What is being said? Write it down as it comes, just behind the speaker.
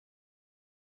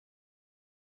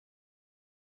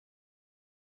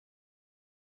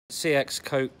CX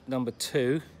coat number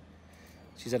 2.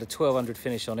 She's had a 1200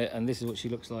 finish on it, and this is what she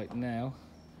looks like now.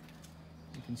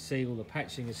 You can see all the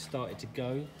patching has started to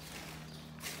go.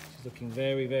 She's looking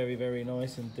very, very, very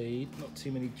nice indeed. Not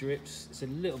too many drips. It's a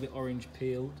little bit orange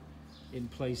peeled in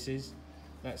places.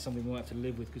 That's something we'll have to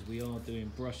live with because we are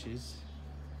doing brushes.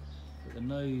 But the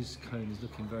nose cone is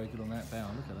looking very good on that bow.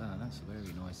 Look at that, that's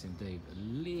very nice indeed. A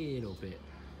little bit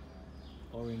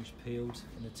orange peeled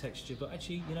in the texture, but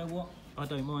actually, you know what? I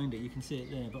don't mind it. You can see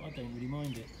it there, but I don't really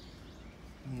mind it.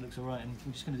 I think it looks all right, and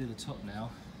we're just going to do the top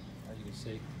now, as you can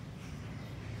see.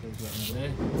 Feels right over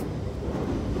there.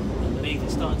 Underneath,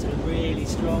 it's starting to look really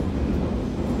strong.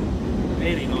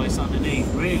 Really nice underneath.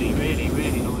 Really, really,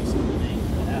 really nice underneath.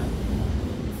 Look at that.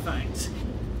 In fact,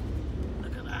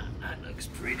 look at that. That looks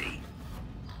pretty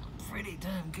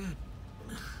damn good.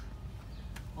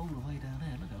 All the way down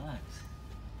there. Look at that.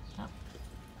 That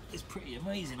is pretty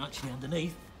amazing, actually,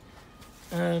 underneath.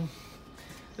 A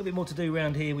little bit more to do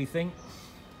around here, we think.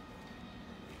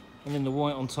 And then the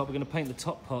white on top. We're going to paint the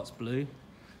top parts blue.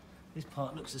 This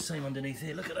part looks the same underneath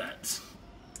here. Look at that.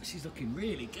 She's looking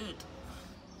really good.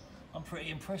 I'm pretty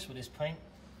impressed with this paint.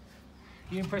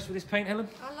 You impressed with this paint, Helen?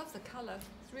 I love the colour.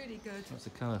 It's really good. That's the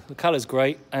colour. The colour's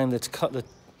great, and the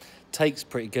take's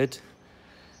pretty good.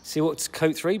 See what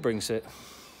coat 3 brings it.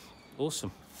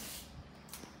 Awesome.